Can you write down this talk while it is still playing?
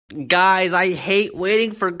Guys, I hate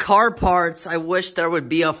waiting for car parts. I wish there would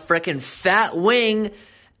be a frickin' fat wing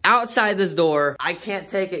outside this door. I can't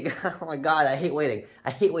take it. Oh my God, I hate waiting.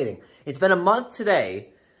 I hate waiting. It's been a month today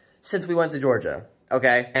since we went to Georgia,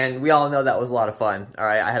 okay? And we all know that was a lot of fun, all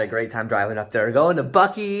right? I had a great time driving up there, going to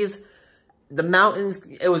Buc-ee's, the mountains.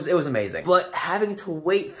 It was amazing. But having to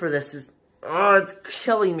wait for this is, oh, it's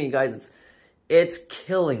killing me, guys. It's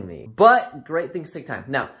killing me. But great things take time.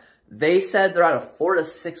 Now, they said they're at a 4 to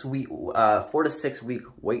 6 week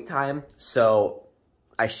wait time. So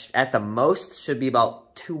at the most should be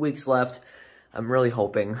about 2 weeks left. I'm really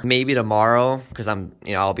hoping maybe tomorrow, because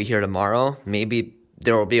I'll be here tomorrow. Maybe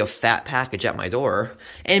there will be a fat package at my door,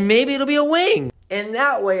 and maybe it'll be a wing. And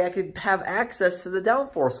that way I could have access to the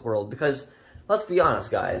downforce world. Because let's be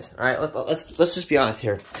honest, guys. All right, let's just be honest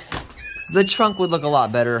here. The trunk would look a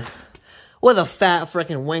lot better with a fat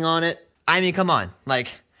freaking wing on it. I mean, come on, like.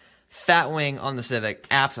 Fat wing on the Civic,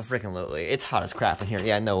 abso-freaking-lutely. It's hot as crap in here.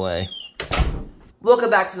 Yeah, no way. Welcome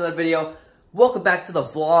back to another video. Welcome back to the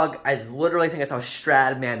vlog. I literally think that's how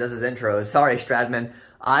Stradman does his intros. Sorry, Stradman.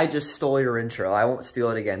 I just stole your intro. I won't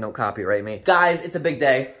steal it again. Don't copyright me. Guys, it's a big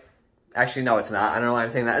day. Actually, no, it's not. I don't know why I'm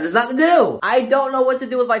saying that. There's nothing to do. I don't know what to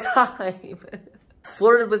do with my time.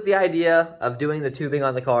 Flirted with the idea of doing the tubing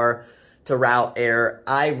on the car to route air.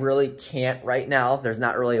 I really can't right now. There's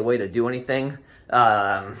not really a way to do anything.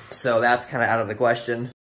 So that's kind of out of the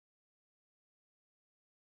question.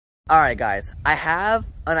 Alright guys, I have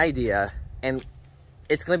an idea, and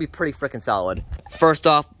it's gonna be pretty freaking solid. First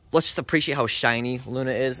off, let's just appreciate how shiny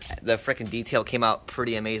Luna is. The freaking detail came out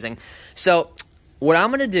pretty amazing. So, what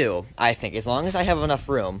I'm gonna do, I think, as long as I have enough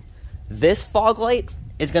room, this fog light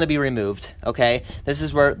is gonna be removed, okay? This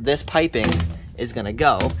is where this piping is gonna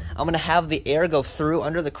go. I'm gonna have the air go through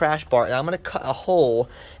under the crash bar, and I'm gonna cut a hole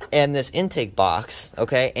in this intake box,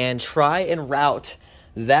 okay, and try and route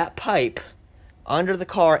that pipe under the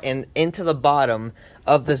car and into the bottom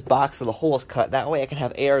of this box where the hole is cut. That way I can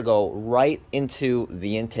have air go right into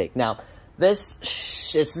the intake. Now, this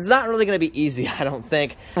is not really gonna be easy, I don't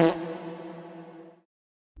think.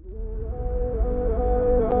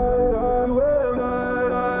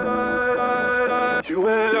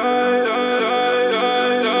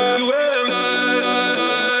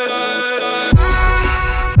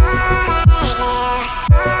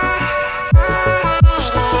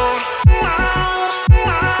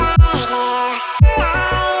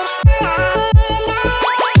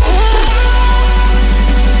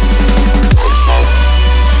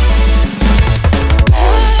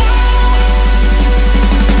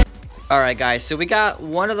 Alright guys, so we got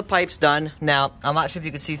one of the pipes done. Now, I'm not sure if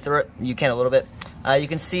you can see through it. You can a little bit. You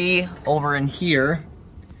can see over in here,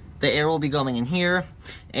 the air will be going in here,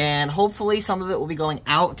 and hopefully some of it will be going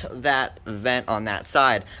out that vent on that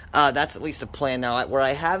side. That's at least the plan now. Where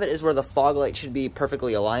I have it is where the fog light should be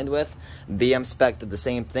perfectly aligned with. BM Spec did the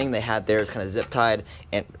same thing. They had theirs kind of zip tied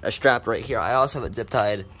and strapped right here. I also have it zip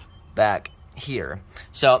tied back here.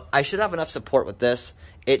 So I should have enough support with this.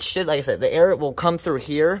 It should, like I said, the air will come through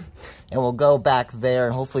here and we'll go back there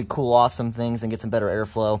and hopefully cool off some things and get some better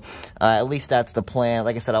airflow. At least that's the plan.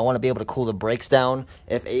 Like I said, I want to be able to cool the brakes down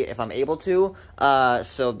if I'm able to.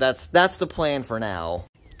 So that's the plan for now.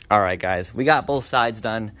 All right, guys, we got both sides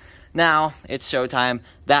done. Now it's showtime.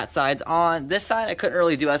 That side's on. This side I couldn't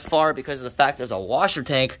really do as far because of the fact there's a washer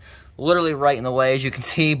tank literally right in the way, as you can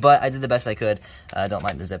see, but I did the best I could. Don't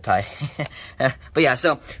mind the zip tie. But yeah,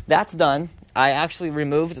 so that's done. I actually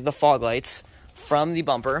removed the fog lights from the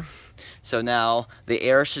bumper, so now the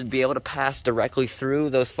air should be able to pass directly through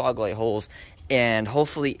those fog light holes and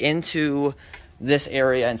hopefully into this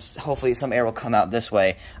area, and hopefully some air will come out this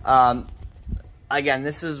way. Again,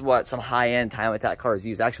 this is what some high-end time attack cars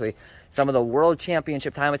use. Actually, some of the world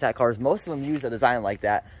championship time attack cars, most of them use a design like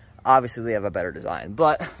that. Obviously, they have a better design,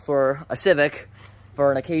 but for a Civic,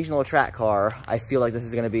 for an occasional track car, I feel like this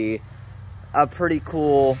is going to be a pretty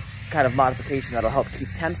cool kind of modification that'll help keep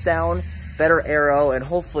temps down, better aero, and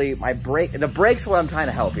hopefully the brakes are what I'm trying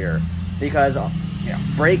to help here, because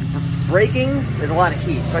braking is a lot of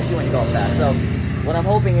heat, especially when you go fast. So what I'm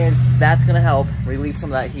hoping is that's gonna help relieve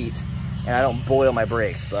some of that heat and I don't boil my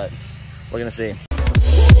brakes, but we're gonna see.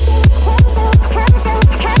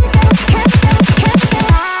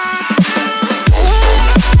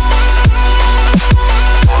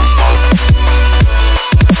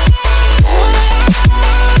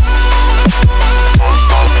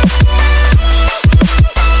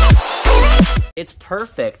 It's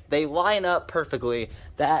perfect. They line up perfectly.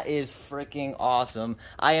 That is freaking awesome.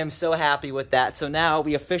 I am so happy with that. So now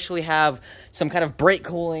we officially have some kind of brake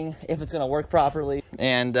cooling, if it's going to work properly.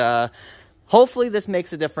 And hopefully this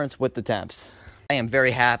makes a difference with the temps. I am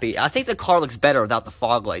very happy. I think the car looks better without the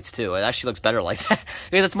fog lights too. It actually looks better like that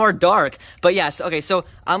because it's more dark. But yes, okay, so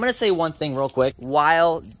I'm gonna say one thing real quick.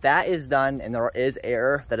 While that is done and there is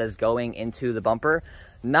air that is going into the bumper,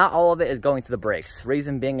 not all of it is going to the brakes.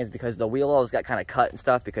 Reason being is because the wheel wells got kind of cut and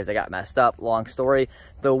stuff because they got messed up. Long story.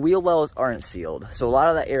 The wheel wells aren't sealed. So a lot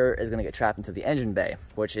of that air is gonna get trapped into the engine bay,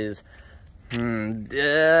 which is good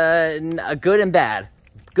and bad.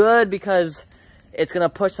 Good because it's gonna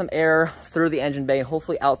push some air through the engine bay,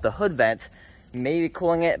 hopefully out the hood vent, maybe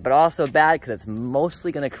cooling it, but also bad because it's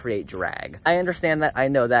mostly gonna create drag. I understand that, I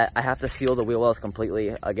know that. I have to seal the wheel wells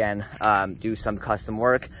completely again, do some custom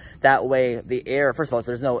work. That way the air, first of all, so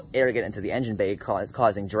there's no air getting into the engine bay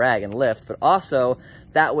causing drag and lift, but also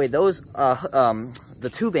that way those, the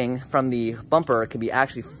tubing from the bumper can be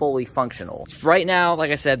actually fully functional. Right now,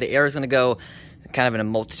 like I said, the air is gonna go kind of in a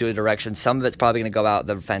multitude of directions. Some of it's probably going to go out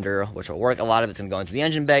the fender, which will work. A lot of it's going to go into the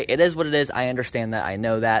engine bay. It is what it is. I understand that. I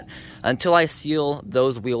know that. Until I seal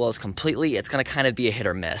those wheel wells completely, it's going to kind of be a hit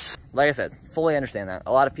or miss. Like I said, fully understand that.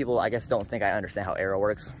 A lot of people, I guess, don't think I understand how aero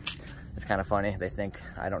works. It's kind of funny. They think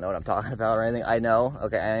I don't know what I'm talking about or anything. I know.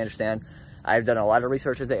 Okay, I understand. I've done a lot of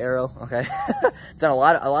research into aero. Okay, done a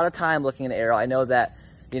lot of time looking into aero. I know that,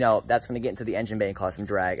 you know, that's going to get into the engine bay and cause some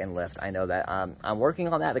drag and lift. I know that. I'm working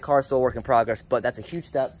on that. The car is still a work in progress, but that's a huge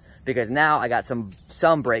step because now I got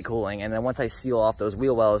some brake cooling, and then once I seal off those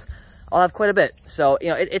wheel wells, I'll have quite a bit. So, you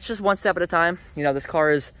know, it's just one step at a time. You know, this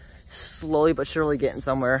car is slowly but surely getting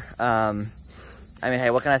somewhere. I mean,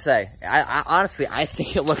 hey, what can I say? I honestly, I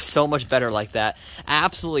think it looks so much better like that.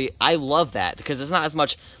 Absolutely, I love that because there's not as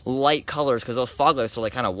much light colors because those fog lights are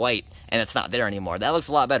like kind of white and it's not there anymore. That looks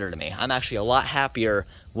a lot better to me. I'm actually a lot happier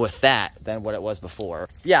with that than what it was before.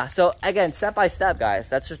 Yeah, so again, step by step,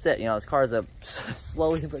 guys. That's just it. You know, this car is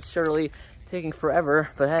slowly but surely taking forever,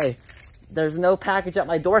 but hey, there's no package at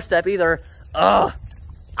my doorstep either. Ugh,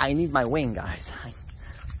 I need my wing, guys.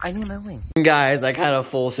 I need my wing. Guys, I kind of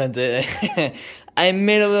full sent it. I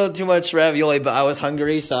made a little too much ravioli, but I was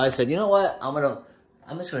hungry, so I said, you know what?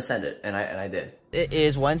 I'm just gonna send it, and I did. It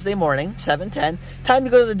is Wednesday morning, 7:10. Time to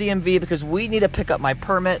go to the DMV because we need to pick up my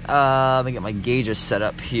permit. Let me get my gauges set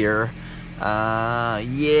up here.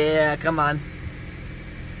 Yeah, come on.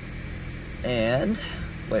 And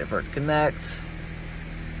wait for it to connect.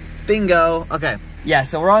 Bingo. Okay. Yeah,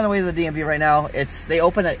 so we're on the way to the DMV right now. They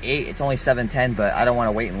open at 8. It's only 7:10, but I don't want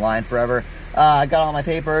to wait in line forever. I got all my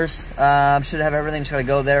papers. Should have everything. Just gotta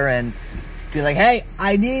go there and be like, hey,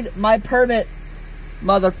 I need my permit.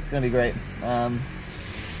 It's gonna be great. Gonna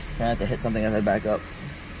have to hit something as I back up.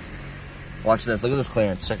 Watch this. Look at this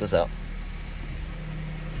clearance. Check this out.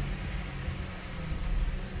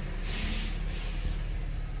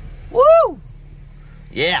 Woo!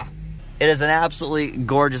 Yeah. It is an absolutely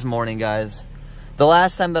gorgeous morning, guys. The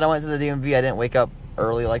last time that I went to the DMV, I didn't wake up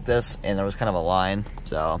early like this, and there was kind of a line.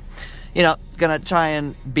 So, you know, gonna try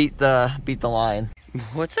and beat the line.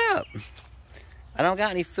 What's up? I don't got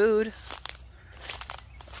any food.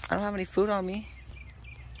 I don't have any food on me.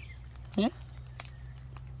 Yeah?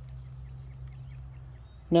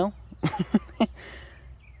 No?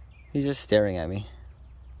 He's just staring at me.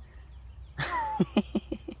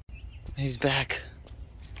 He's back.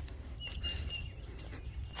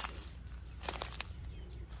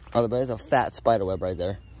 Oh, there's a fat spider web right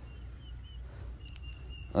there.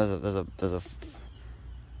 Oh, there's a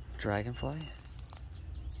dragonfly.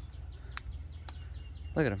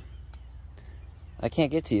 Look at him. I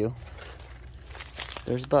can't get to you.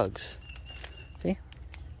 There's bugs. See?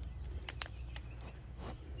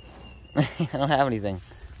 I don't have anything.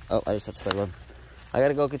 Oh, I just have spider web. I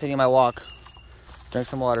gotta go continue my walk. Drink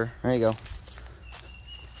some water. There you go.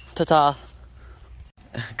 Ta-ta.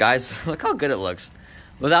 Guys, look how good it looks.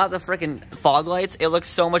 Without the freaking fog lights, it looks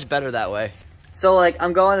so much better that way. So, like,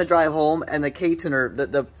 I'm going to drive home, and the K-tuner,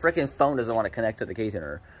 the freaking phone doesn't want to connect to the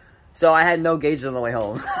K-tuner. So I had no gauges on the way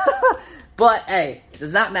home. But, hey, it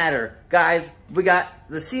does not matter. Guys, we got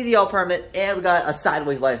the CDL permit, and we got a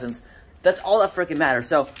sideways license. That's all that freaking matters.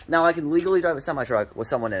 So now I can legally drive a semi-truck with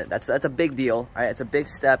someone in it. That's a big deal. All right, it's a big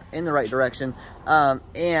step in the right direction.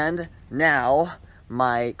 And now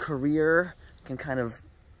my career can kind of,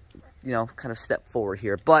 you know, step forward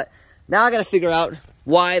here. But now I got to figure out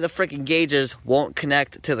why the freaking gauges won't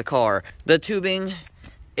connect to the car. The tubing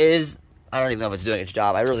is, I don't even know if it's doing its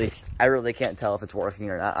job. I really can't tell if it's working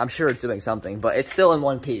or not. I'm sure it's doing something, but it's still in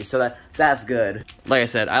one piece, so that's good. Like I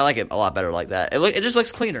said, I like it a lot better like that. It just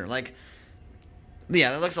looks cleaner. Like,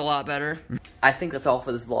 yeah, that looks a lot better. I think that's all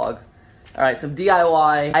for this vlog. All right, some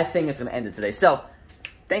DIY. I think it's gonna end it today. So,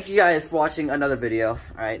 thank you guys for watching another video. All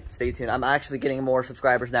right, stay tuned. I'm actually getting more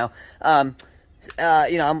subscribers now.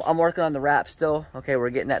 You know, I'm working on the wrap still. Okay, we're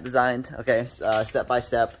getting that designed. Okay, step by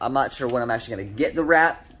step. I'm not sure when I'm actually gonna get the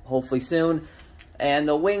wrap. Hopefully soon. And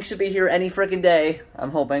the wing should be here any freaking day.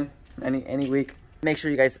 I'm hoping any week. Make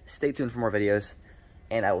sure you guys stay tuned for more videos,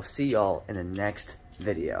 and I will see y'all in the next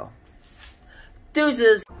video.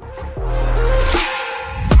 Deuces.